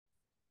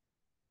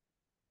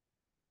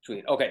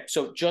Sweet. Okay,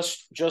 so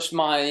just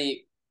my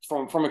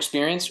from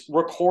experience,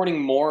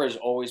 recording more is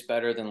always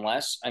better than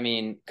less. I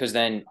mean, because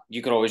then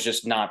you could always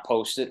just not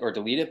post it or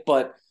delete it,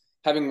 but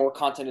having more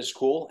content is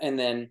cool. And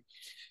then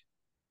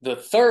the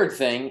third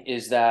thing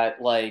is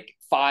that like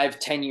 5,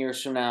 10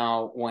 years from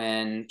now,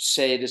 when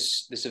say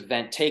this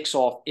event takes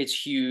off, it's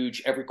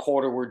huge. Every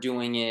quarter we're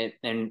doing it,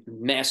 and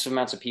massive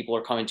amounts of people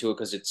are coming to it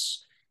because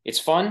it's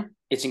fun,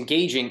 it's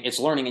engaging, it's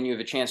learning, and you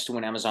have a chance to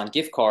win Amazon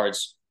gift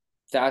cards.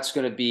 That's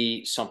going to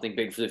be something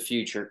big for the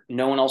future.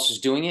 No one else is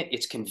doing it.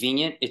 It's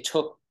convenient. It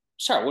took,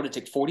 sorry, what did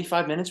it take?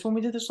 45 minutes when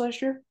we did this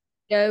last year?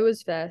 Yeah, it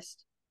was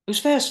fast. It was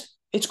fast.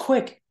 It's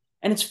quick.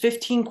 And it's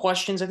 15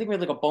 questions. I think we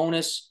had like a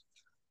bonus.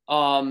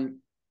 Um,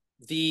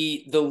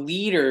 the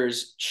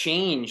leaders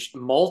changed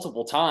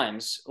multiple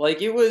times.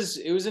 Like it was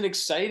an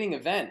exciting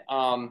event.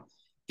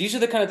 These are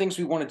the kind of things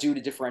we want to do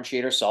to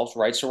differentiate ourselves,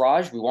 right,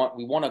 Siraj? We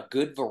want a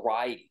good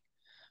variety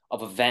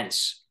of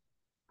events.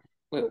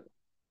 Wait,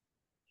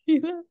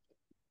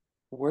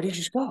 where did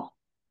you just go?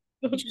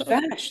 You just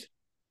vanished.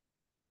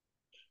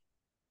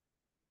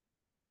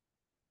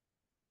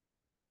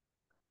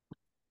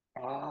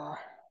 Uh,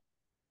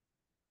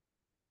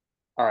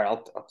 all right,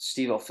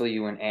 Steve, I'll fill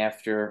you in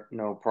after,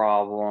 no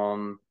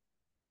problem.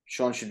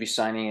 Sean should be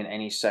signing in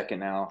any second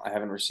now. I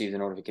haven't received a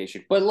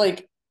notification, but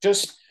like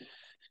just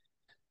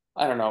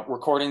I don't know.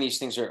 Recording these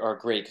things are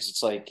great because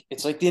it's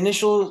like the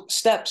initial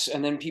steps,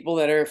 and then people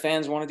that are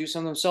fans want to do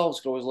something themselves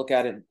could always look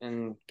at it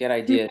and get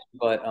ideas.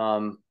 But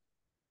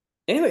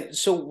anyway,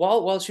 so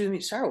while it's with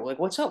me, Sarah, like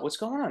what's up? What's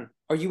going on?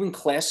 Are you in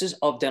classes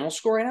of dental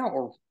school right now,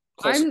 or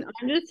class?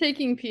 I'm just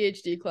taking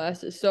PhD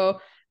classes. So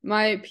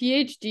my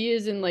PhD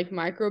is in like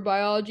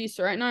microbiology.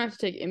 So right now I have to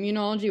take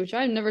immunology, which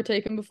I've never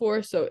taken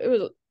before. So it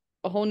was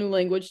a whole new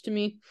language to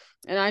me.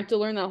 And I have to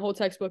learn that whole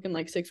textbook in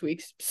like 6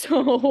 weeks.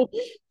 So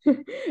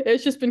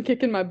it's just been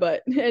kicking my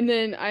butt. And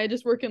then I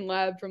just work in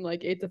lab from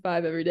like 8 to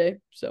 5 every day.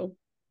 So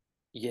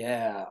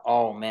Yeah.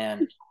 Oh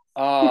man.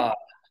 Uh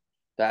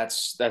that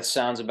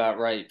sounds about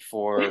right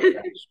for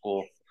dental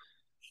school.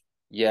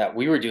 Yeah,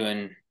 we were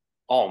doing.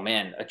 Oh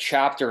man, a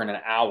chapter in an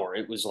hour.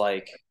 It was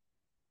like,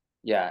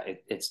 yeah,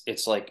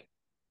 it's like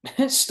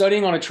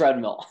studying on a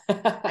treadmill.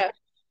 yeah.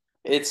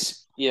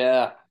 It's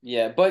yeah,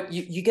 but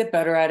you get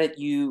better at it.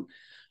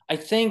 I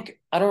think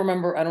I don't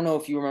remember. I don't know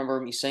if you remember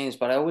me saying this,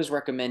 but I always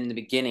recommend in the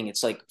beginning.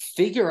 It's like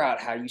figure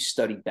out how you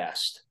study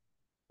best.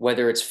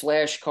 Whether it's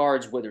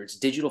flashcards, whether it's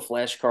digital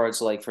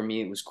flashcards. Like for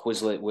me, it was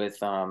Quizlet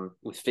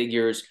with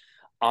figures.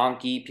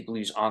 Anki, people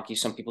use Anki.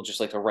 Some people just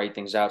like to write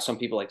things out. Some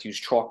people like to use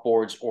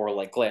chalkboards or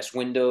like glass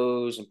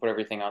windows and put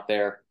everything out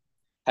there.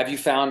 Have you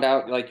found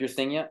out like your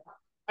thing yet?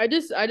 I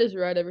just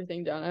write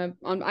everything down.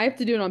 I have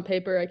to do it on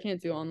paper. I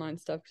can't do online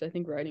stuff because I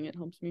think writing it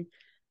helps me.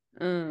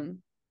 Um,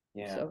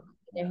 Yeah. so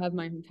I have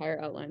my entire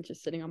outline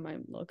just sitting on my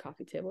little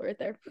coffee table right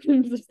there,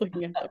 just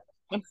looking at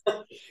them.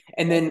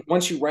 And Yeah. then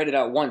once you write it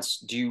out once,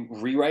 do you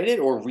rewrite it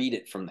or read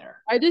it from there?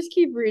 I just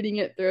keep reading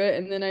it through it,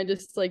 and then I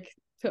just like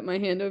put my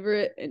hand over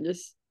it and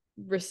just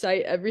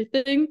recite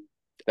everything.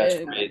 That's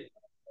And great.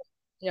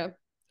 yeah,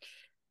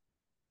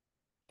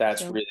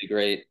 That's so really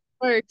great.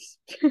 works.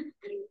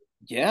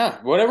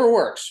 Yeah, whatever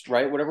works,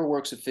 right? Whatever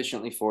works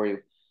efficiently for you.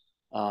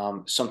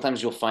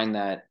 Sometimes you'll find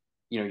that,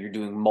 you're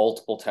doing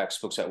multiple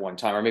textbooks at one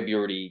time, or maybe you're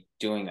already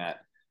doing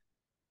that.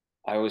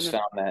 I always No.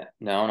 found that,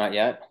 no, not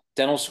yet.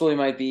 Dental school, you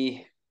might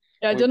be,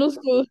 Yeah, we- dental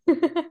school.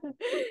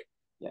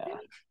 yeah, Gonna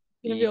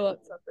be be, a lot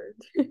tougher.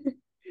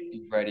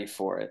 be ready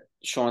for it.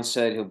 Sean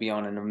said he'll be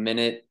on in a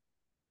minute.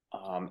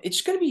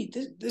 It's going to be,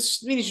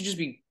 this meeting should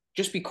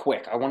just be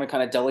quick. I want to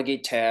kind of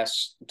delegate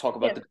tasks, talk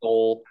about Yeah. the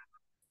goal,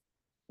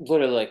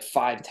 literally like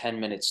 5, 10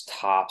 minutes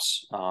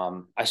tops.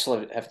 I still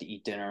have to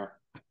eat dinner.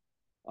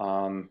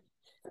 Um,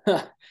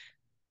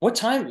 what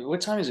time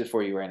is it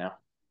for you right now?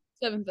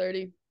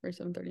 7:30 or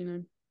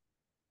 7:39.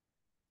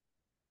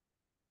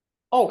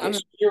 Oh, okay, I'm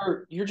so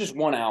you're just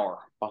 1 hour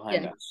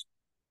behind yeah, us.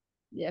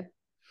 yeah,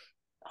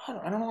 I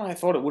don't know why I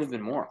thought it would have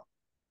been more.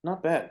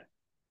 Not bad.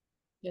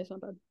 yeah, it's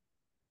not bad.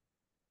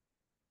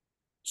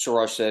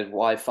 Suraj said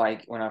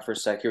Wi-Fi went out for a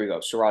sec. Here we go.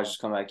 Suraj has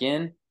come back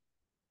in.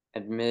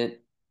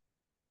 Admit.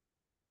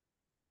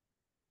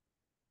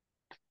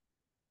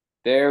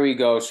 There we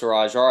go,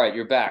 Suraj. All right,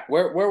 you're back.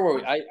 Where were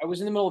we? I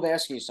was in the middle of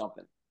asking you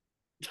something.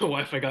 The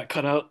Wi-Fi got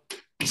cut out,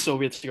 so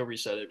we had to go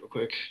reset it real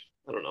quick.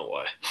 I don't know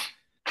why.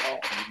 Oh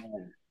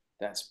man,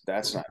 that's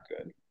not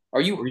good. What were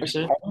Are you you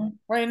saying? home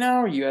right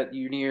now? Are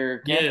you near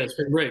camp? Yeah,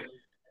 spring break.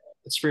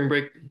 It's spring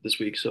break this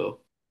week,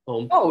 so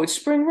home. Oh, it's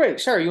spring break.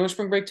 Sorry, you on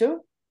spring break too?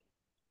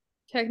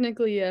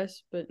 Technically,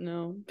 yes, but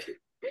no.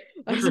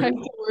 I have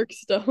to work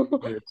still.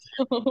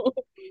 So,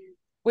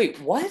 Wait,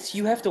 what?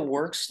 You have to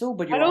work still,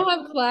 but I you're on.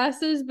 don't have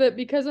classes, but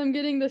because I'm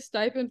getting the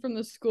stipend from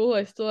the school,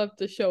 I still have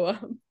to show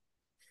up.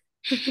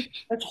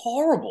 That's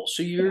horrible.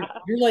 So you're Yeah.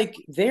 you're like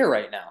there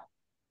right now.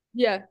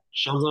 Yeah.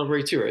 Sean's on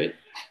break too, right?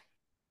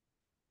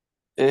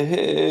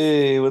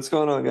 Hey, what's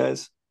going on,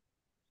 guys?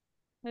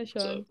 Hi, What's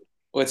up? Sean.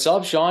 What's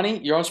up, Shawnee?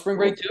 You're on spring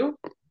break Well,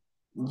 too?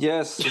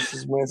 yes, this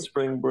is my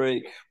spring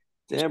break.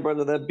 Damn,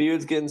 brother, that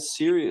beard's getting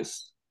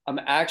serious. I'm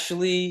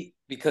actually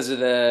because of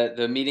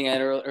the meeting I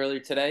had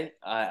earlier today.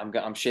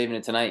 I'm shaving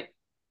it tonight.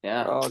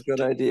 Yeah, Oh, good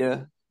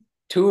idea.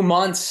 2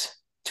 months,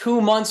 2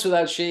 months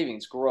without shaving.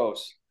 It's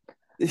gross.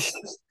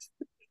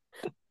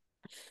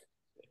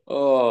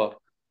 Oh,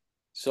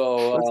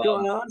 so What's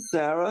going on,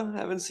 Sarah?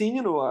 Haven't seen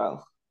you in a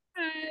while.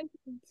 Hi.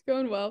 It's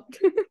going well.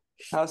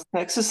 How's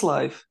Texas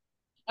life?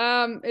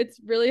 It's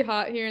really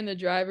hot here and the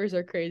drivers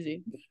are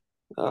crazy.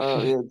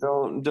 Oh yeah,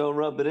 don't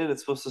rub it in.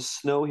 It's supposed to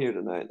snow here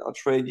tonight. I'll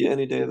trade you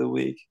any day of the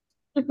week.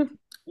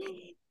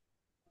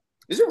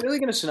 is it really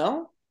gonna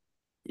snow?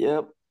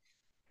 Yep.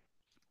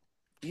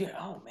 Yeah.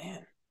 Oh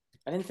man,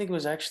 I didn't think it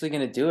was actually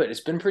gonna do it.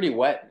 It's been pretty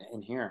wet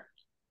in here.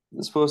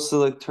 It's supposed to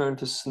like turn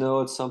to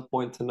snow at some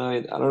point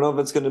tonight. I don't know if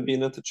it's gonna be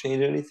enough to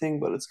change anything,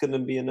 but it's gonna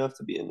be enough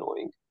to be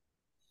annoying.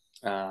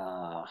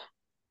 Uh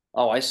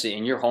oh, I see.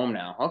 And you're home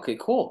now. Okay,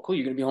 cool, cool.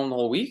 You're gonna be home the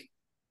whole week?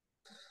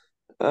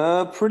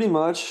 Pretty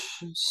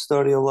much.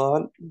 Study a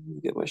lot,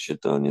 get my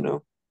shit done, you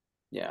know.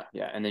 Yeah,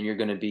 yeah. And then you're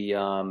gonna be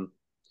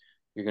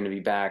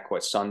back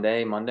what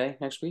Sunday, Monday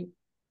next week?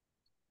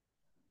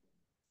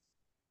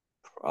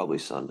 Probably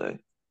Sunday.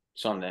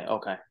 Sunday.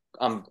 Okay.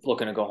 I'm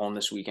looking to go home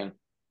this weekend.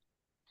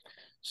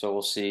 So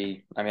we'll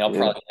see. I mean, I'll Yeah.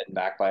 probably be heading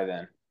back by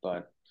then,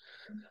 but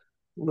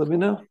Let me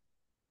know.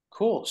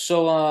 cool.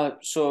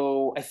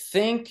 So I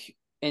think,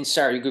 and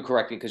Sarah, you could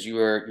correct me because you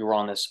were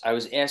on this. I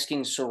was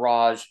asking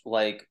Siraj,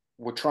 like,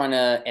 we're trying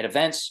to at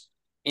events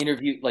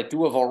interview, like,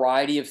 do a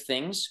variety of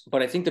things,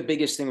 but I think the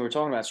biggest thing we were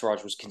talking about,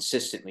 Siraj, was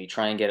consistently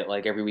try and get it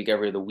like every week,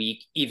 every other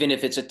week, even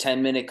if it's a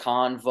 10-minute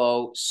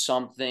convo,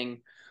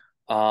 something.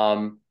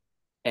 Um,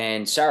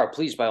 and Sarah,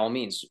 please, by all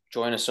means,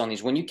 join us on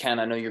these when you can.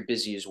 I know you're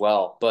busy as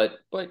well, but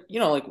like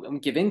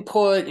give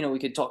input. We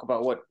could talk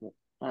about what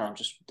I don't know,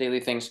 just daily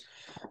things.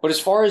 But as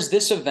far as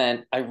this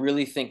event, I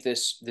really think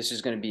this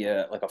is going to be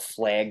a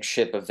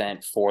flagship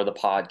event for the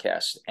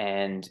podcast,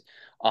 and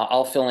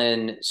I'll fill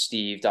in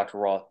Steve, Dr.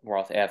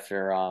 Roth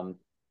after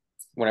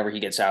whenever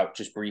he gets out,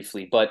 just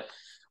briefly. But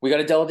we got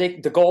to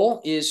delegate. The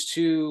goal is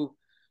to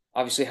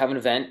obviously have an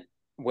event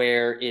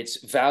where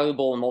it's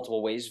valuable in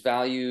multiple ways,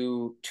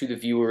 value to the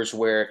viewers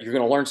where you're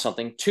going to learn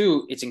something.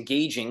 Two, it's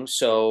engaging.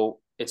 So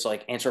it's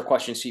like answer a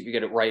question, see if you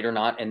get it right or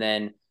not. And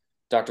then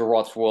Dr.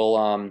 Roth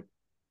will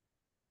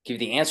give you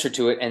the answer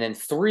to it. And then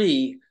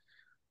three,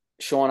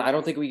 Sean, I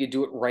don't think we could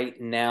do it right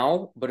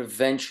now, but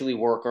eventually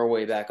work our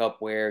way back up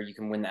where you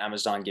can win the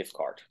Amazon gift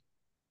card.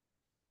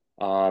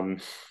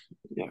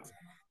 Yeah.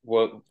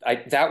 Well,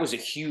 that was a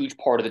huge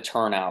part of the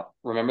turnout.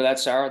 Remember that,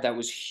 Sarah? That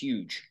was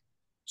huge.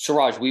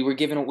 Siraj, we were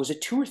given, was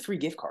it 2 or 3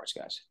 gift cards,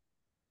 guys?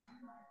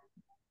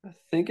 I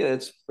think at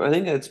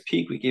its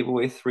peak we gave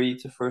away three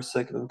to first,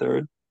 second, and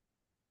third.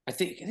 I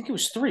think it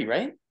was 3,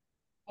 right?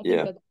 I think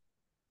Yeah. that's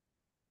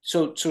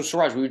So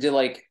Siraj, we did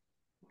like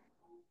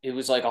it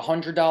was like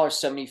 $100,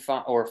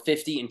 75 or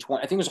 50 and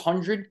 20. I think it was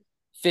 100,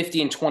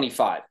 50 and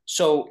 25.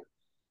 So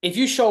if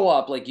you show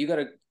up, like you got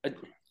a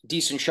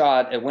decent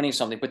shot at winning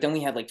something, but then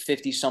we had like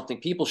 50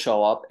 something people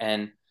show up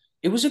and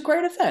it was a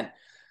great event.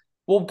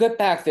 We'll get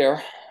back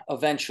there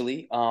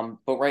eventually.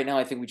 But right now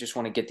I think we just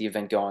want to get the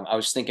event going. I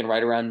was thinking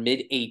right around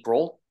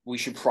mid-April. We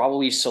should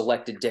probably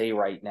select a day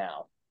right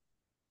now.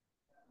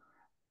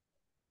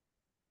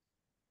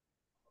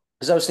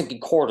 Because I was thinking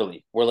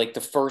quarterly. We're like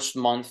the first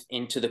month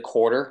into the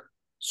quarter.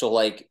 So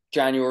like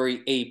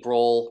January,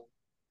 April,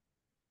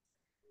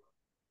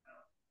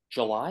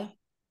 July,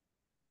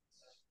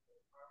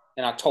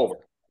 and October.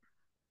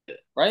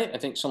 Right? I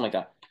think something like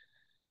that.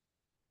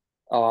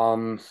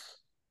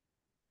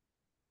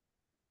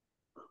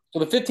 So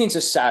the 15th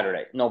is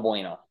Saturday. No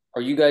bueno.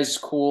 Are you guys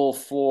cool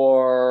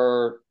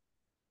for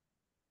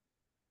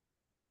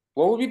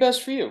what would be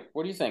best for you?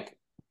 What do you think?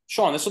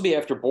 Sean, this will be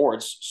after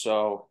boards,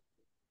 so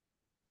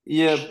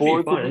Yeah, Should be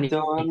boards will fine. be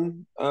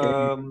done.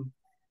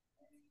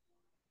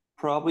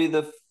 Probably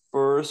the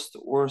first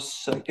or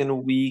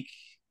second week.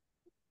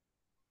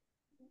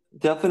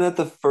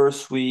 Definitely the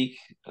first week,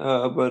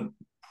 but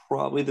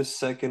probably the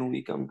second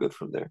week I'm good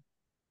from there.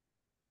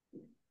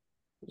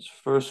 This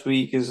first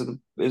week is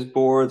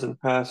boards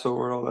and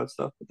Passover and all that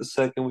stuff, but the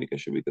second week I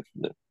should be good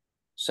from there.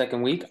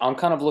 second week. I'm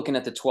kind of looking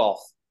at the 12th.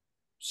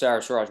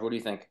 Sarah, Siraj, what do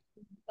you think?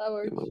 that Get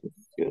works. my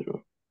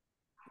schedule.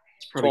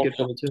 It's probably good 12th.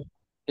 for me too.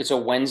 It's a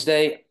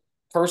Wednesday.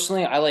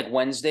 Personally, I like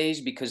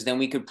Wednesdays because then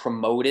we could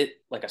promote it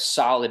like a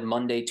solid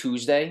Monday,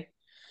 Tuesday.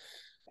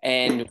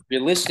 And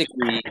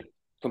realistically,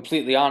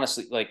 completely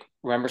honestly, like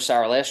remember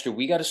Sarah last year,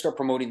 we got to start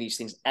promoting these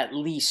things at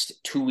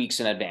least 2 weeks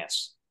in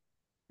advance.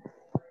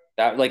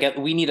 That like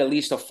we need at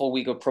least a full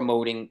week of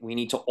promoting. We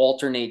need to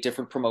alternate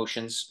different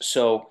promotions.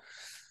 So,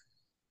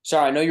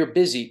 sorry, I know you're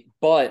busy,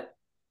 but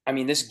I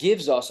mean, this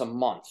gives us a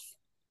month,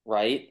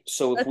 right?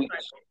 So if That's we,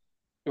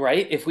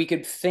 right, if we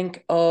could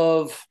think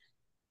of,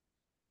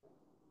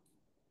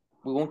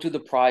 we won't do the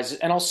prizes,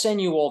 and I'll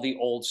send you all the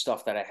old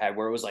stuff that I had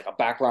where it was like a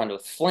background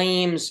with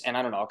flames, and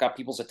I don't know, it got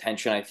people's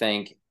attention, I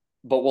think.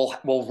 But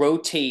we'll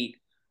rotate.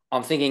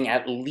 I'm thinking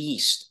at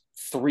least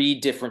 3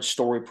 different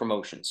story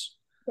promotions.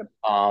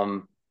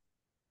 Yep.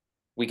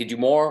 We could do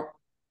more.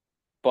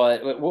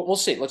 but we'll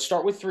see. Let's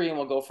start with 3 and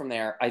we'll go from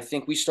there. I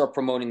think we start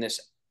promoting this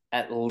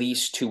at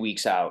least 2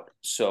 weeks out.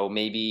 So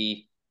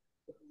maybe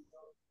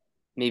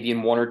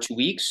in 1 or 2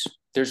 weeks.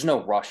 There's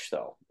no rush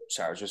though.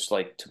 Sarah, just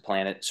like to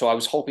plan it. So I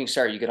was hoping,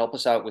 Sarah, you could help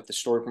us out with the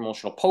story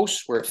promotional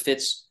posts where it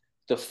fits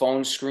the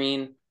phone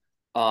screen.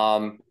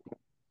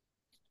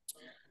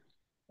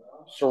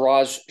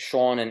 Siraj,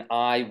 Sean, and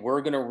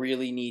we're going to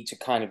really need to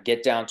kind of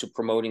get down to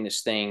promoting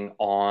this thing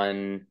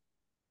on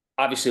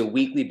obviously a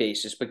weekly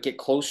basis, but get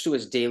close to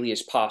as daily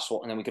as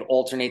possible. And then we could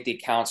alternate the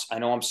accounts. I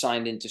know I'm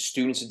signed into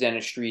Students of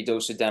Dentistry,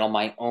 Dose of Dental,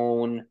 my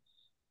own.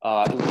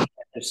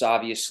 This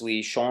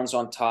obviously, Sean's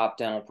on Top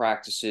Dental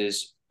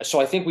Practices. So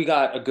I think we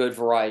got a good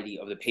variety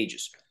of the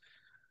pages.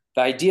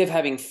 The idea of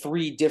having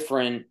 3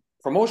 different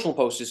promotional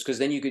posts is because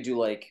then you could do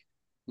like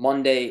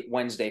Monday,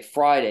 Wednesday,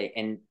 Friday,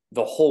 and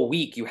the whole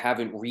week you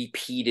haven't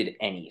repeated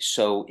any.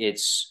 So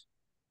it's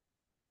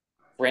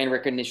brand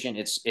recognition.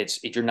 It's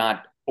you're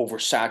not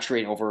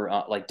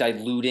oversaturating, like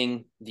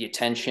diluting the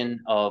attention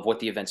of what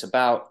the event's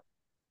about.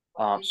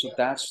 So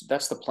that's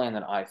the plan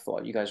that I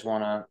thought. You guys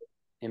want to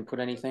input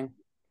anything?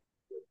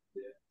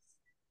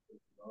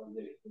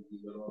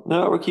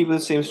 No, we're keeping the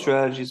same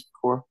strategies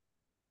before.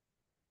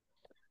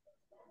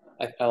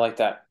 I like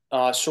that.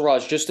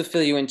 Siraj, just to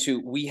fill you into,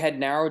 we had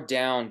narrowed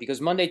down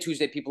because Monday,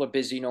 Tuesday, people are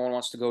busy. No one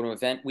wants to go to an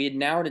event. We had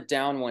narrowed it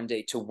down one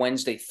day to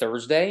Wednesday,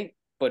 Thursday.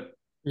 But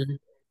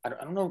I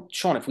don't know,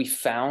 Sean, if we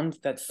found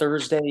that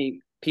Thursday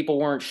people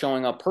weren't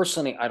showing up.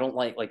 Personally, I don't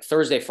like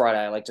Thursday, Friday.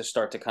 I like to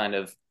start to kind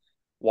of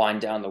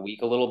wind down the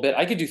week a little bit.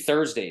 I could do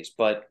Thursdays,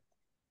 but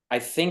I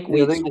think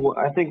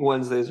I think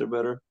Wednesdays are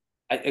better.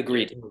 I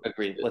agreed.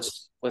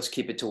 Let's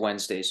keep it to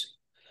Wednesdays.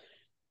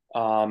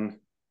 That's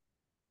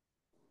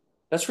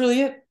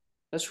really it.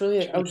 I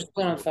was just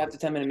planning on a 5 to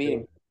 10 minute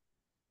meeting.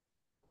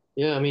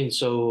 Yeah, I mean,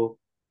 so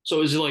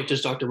is it like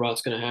just Dr.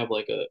 Rott's gonna have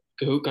like a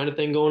Kahoot kind of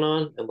thing going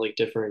on and like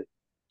different,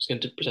 it's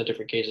gonna present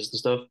different cases and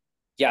stuff?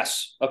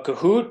 Yes, a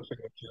Kahoot.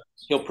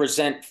 He'll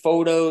present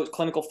photos,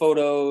 clinical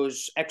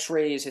photos,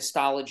 X-rays,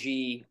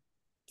 histology,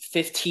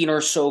 15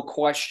 or so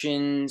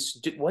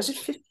questions. Was it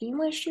 15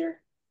 last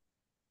year?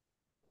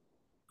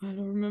 I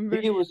don't remember.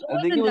 I think it was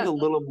a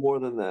little more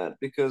than that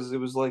because it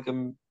was like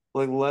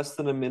less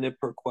than a minute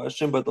per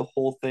question, but the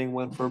whole thing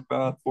went for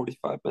about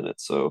 45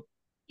 minutes. So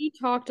he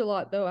talked a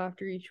lot though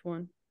after each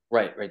one.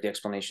 Right, the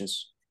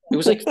explanations. It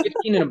was like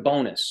 15 and a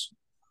bonus,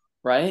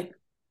 right?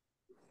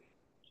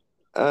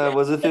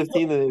 Was it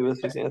 15? And it was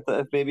 15. I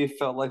thought maybe it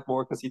felt like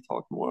more because he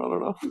talked more. I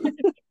don't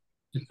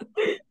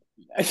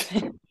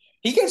know.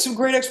 He gets some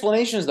great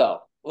explanations though.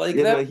 Like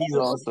yeah, he's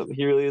awesome.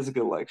 He really is a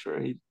good lecturer.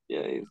 He's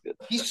good.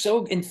 He's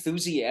so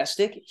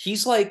enthusiastic.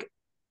 He's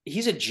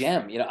a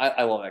gem. You know,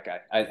 I love that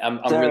guy. I'm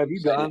Sarah, really have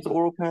you gotten to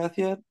oral path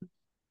yet?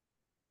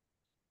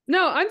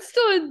 No, I'm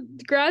still in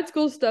grad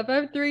school stuff. I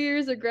have 3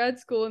 years of grad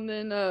school and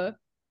then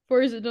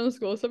 4 years of dental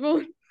school. So I've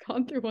only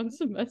gone through 1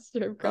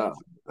 semester of grad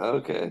school.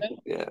 Okay.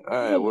 Yeah.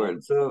 All right,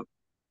 word. So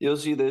you'll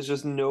see there's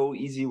just no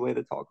easy way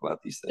to talk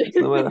about these things.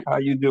 No matter how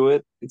you do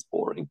it, it's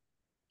boring.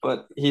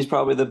 But he's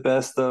probably the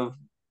best of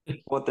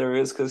what there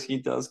is because he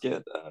does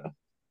get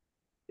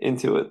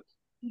into it.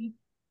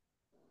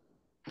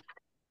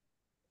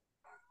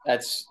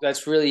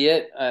 That's really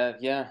it.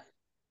 Yeah,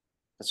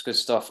 that's good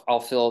stuff.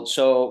 I'll fill.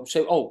 So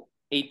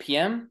 8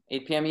 p.m.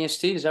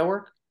 EST. Does that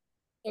work?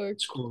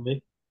 It's cool with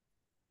me.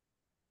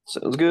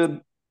 Sounds good.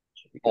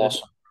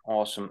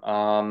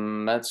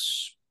 Awesome.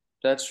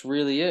 That's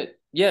really it.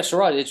 Yeah, so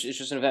right. It's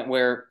just an event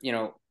where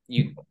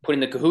you put in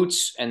the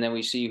Kahoots and then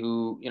we see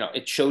who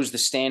it shows the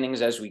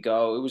standings as we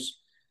go.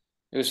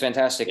 It was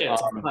fantastic. Yeah,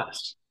 it's a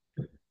class.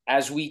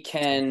 As we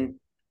can,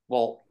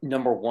 well,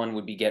 number one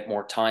would be get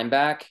more time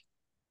back.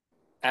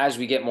 As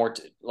we get more,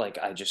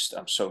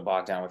 I'm so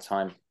bogged down with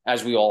time,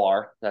 as we all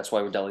are. That's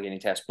why we're delegating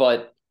tasks.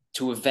 But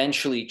to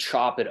eventually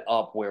chop it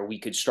up where we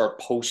could start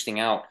posting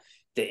out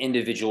the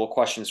individual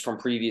questions from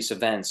previous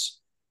events,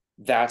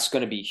 that's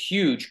going to be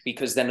huge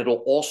because then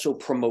it'll also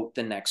promote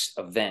the next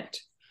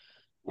event.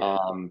 Yeah.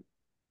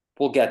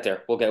 We'll get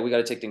there. We got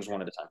to take things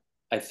one at a time.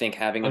 I think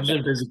having I'm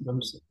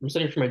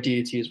studying for my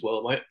DAT as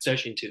well. It's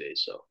actually in 2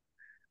 days. So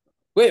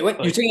wait,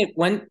 you're taking it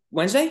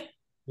Wednesday?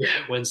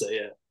 Yeah, Wednesday.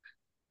 Yeah.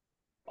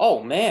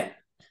 Oh man,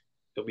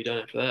 you'll be done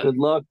after that. Good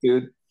luck,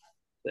 dude.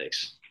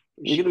 Thanks.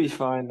 You're gonna be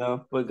fine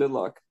though, but good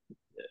luck.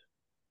 Yeah.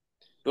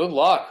 Good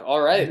luck. All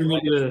right.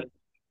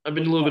 I've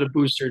been a little bit of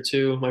booster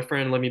too. My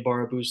friend let me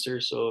borrow a booster,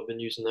 so I've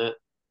been using that.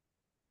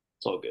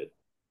 It's all good.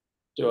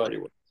 Good.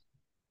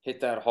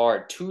 Hit that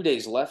hard. 2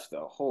 days left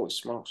though. Holy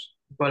smokes.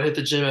 But I hit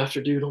the gym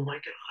after, dude. Oh my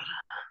god.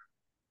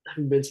 I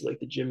haven't been to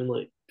the gym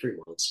in 3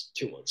 months,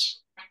 2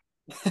 months.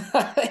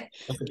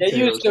 Get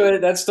used to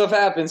it. That stuff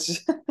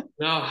happens.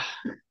 No.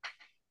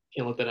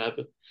 Can't let that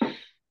happen.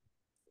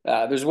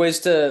 There's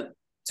ways to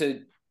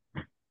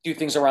do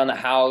things around the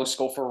house,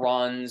 go for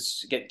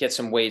runs, get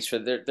some weights.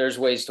 There's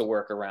ways to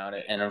work around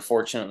it. And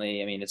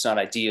unfortunately, I mean, it's not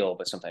ideal,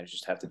 but sometimes you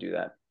just have to do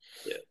that.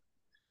 Yeah.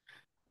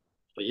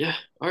 But yeah,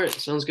 all right,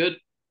 sounds good.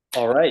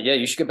 All right, yeah,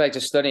 you should get back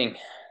to studying.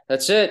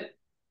 That's it.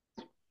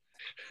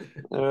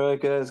 All right,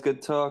 guys,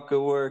 good talk,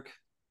 good work.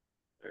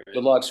 All right.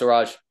 Good luck,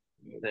 Siraj.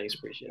 Thanks,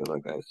 appreciate Good it.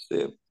 luck, guys. See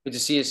ya. Good to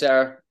see you,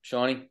 Sarah.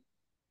 Shawnee.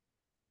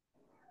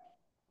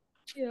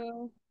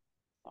 Yeah.